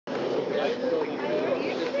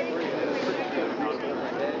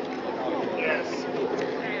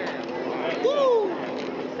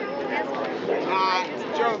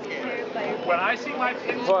I see my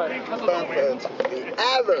pins What? because of the wind.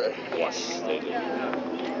 Ever. Yes, dude.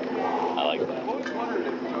 I like that.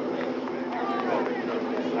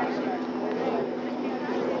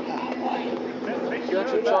 You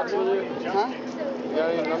got your chucks with you? Huh? You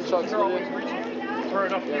got any nunchucks with you? For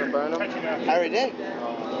enough You gonna burn them? I already did.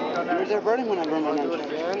 You were there burning when I burned my Want to do it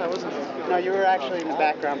nunchucks. again? I wasn't there. No, you were actually in the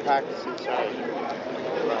background practicing, sorry.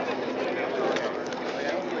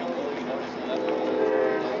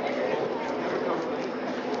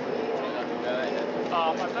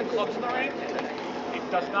 I've done clubs in the rain.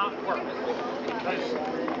 It does not work. Because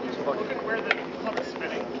look at where the club is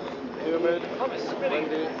spinning. Humid, The club is spinning,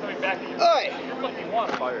 windy. coming back at you. Oi! You're flicking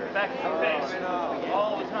water back in your face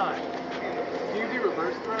all the time. Can you do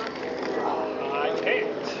reverse throw? I can't.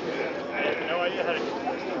 I have no idea how to do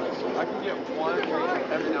that. I can get one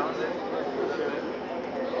every now and then.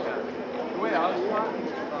 The way I was taught,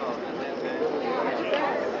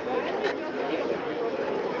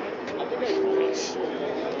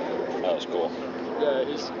 That was cool. Yeah,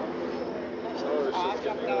 he's. Some of his shit's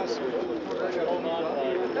getting really sweet.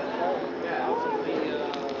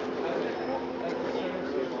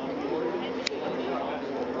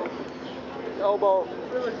 Elbow.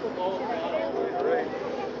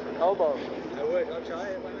 Elbow. I would. I'll try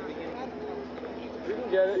it. You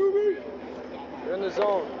can get it. You're in the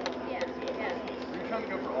zone. Are you trying to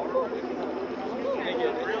go for auto?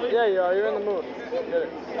 Yeah, you are. You're in the mood. Get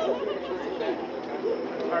it.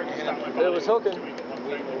 It was hooking.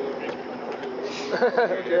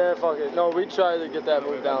 Yeah, fuck it. No, we try to get that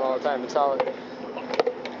move down all the time. It's how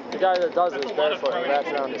the guy that does it is barefoot and wraps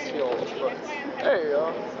around his heel. But there you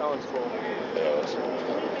go. That one's cool.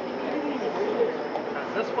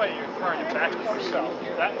 This way you're throwing it back at yourself.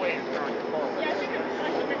 That way you're throwing it forward.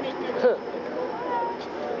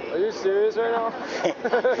 Are you serious right now?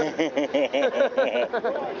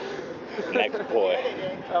 Neck boy.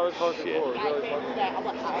 That was fucking cool. It was really fucking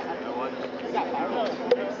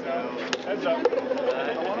Heads up. I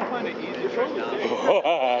want to find it easier right now.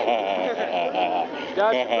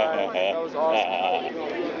 Gotcha, Brian. That was awesome.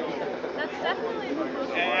 That's definitely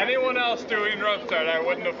Anyone else doing rope start, I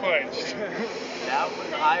wouldn't have flinched.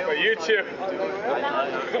 But you two.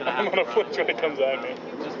 I'm gonna flinch when it comes at me.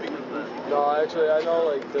 No, actually, I know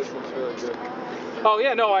like this is really good. Oh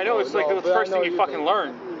yeah, no, I know it's like the but I first know thing you fucking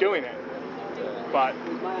learn doing it. Yeah. But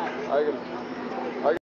I can